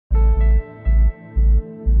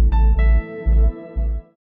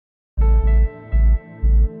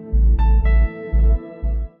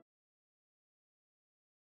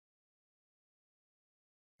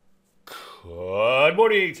Good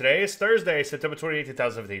morning. Today is Thursday, September 28,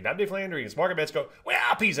 2017. I'm Dave Landry. It's market bets go,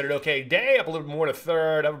 well, peas had an okay day, up a little more than a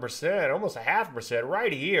third of a percent, almost a half a percent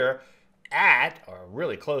right here at, or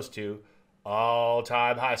really close to,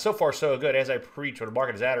 all-time high. So far, so good. As I preach, when the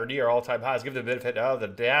market is at or near all-time highs, give the benefit of the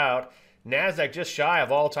doubt. NASDAQ just shy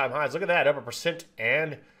of all-time highs. Look at that, up a percent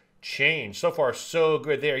and change. So far, so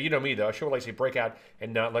good there. You know me, though. I sure would like to see breakout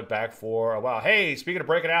and not look back for a while. Hey, speaking of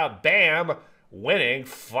breaking out, bam! Winning.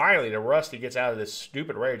 Finally, the Rusty gets out of this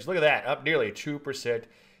stupid rage. Look at that, up nearly 2%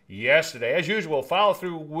 yesterday. As usual, follow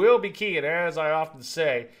through will be key, and as I often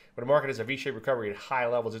say, when the market has a V-shaped recovery at high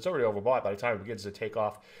levels, it's already overbought by the time it begins to take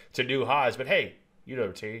off to new highs. But hey, you know the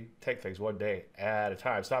routine. Take things one day at a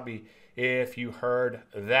time. Stop me if you heard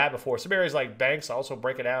that before. Some areas like banks also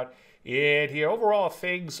breaking out in here. Overall,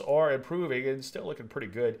 things are improving and still looking pretty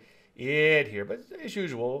good in here. But as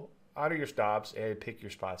usual, honor your stops and pick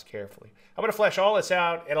your spots carefully. I'm going to flesh all this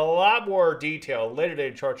out in a lot more detail later today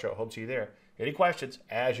in Chart Show. Hope to see you there. Any questions?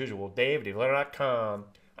 As usual, Dave, DaveLandry.com.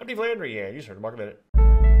 I'm Dave Landry, and you heard the Market Minute.